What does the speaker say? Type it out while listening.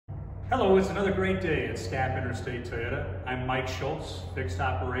Hello, it's another great day at Stapp Interstate Toyota. I'm Mike Schultz, Fixed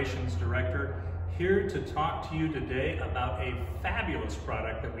Operations Director, here to talk to you today about a fabulous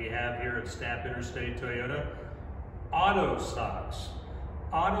product that we have here at Stapp Interstate Toyota, Auto Socks.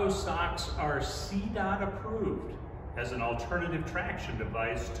 Auto Socks are CDOT approved as an alternative traction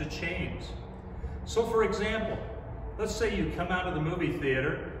device to chains. So for example, let's say you come out of the movie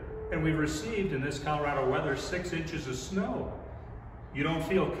theater and we've received in this Colorado weather 6 inches of snow. You don't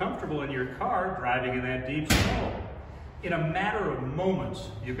feel comfortable in your car driving in that deep snow. In a matter of moments,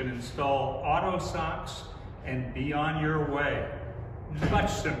 you can install Auto Socks and be on your way.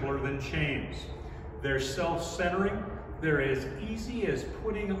 Much simpler than chains. They're self-centering. They're as easy as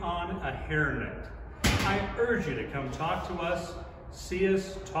putting on a hairnet. I urge you to come talk to us, see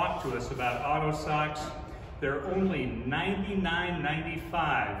us, talk to us about Auto Socks. They're only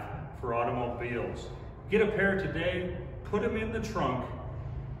 $99.95 for automobiles. Get a pair today. Put them in the trunk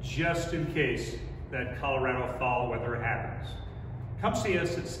just in case that Colorado fall weather happens. Come see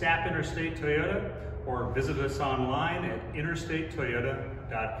us at Stapp Interstate Toyota or visit us online at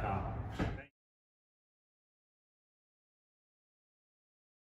interstatetoyota.com.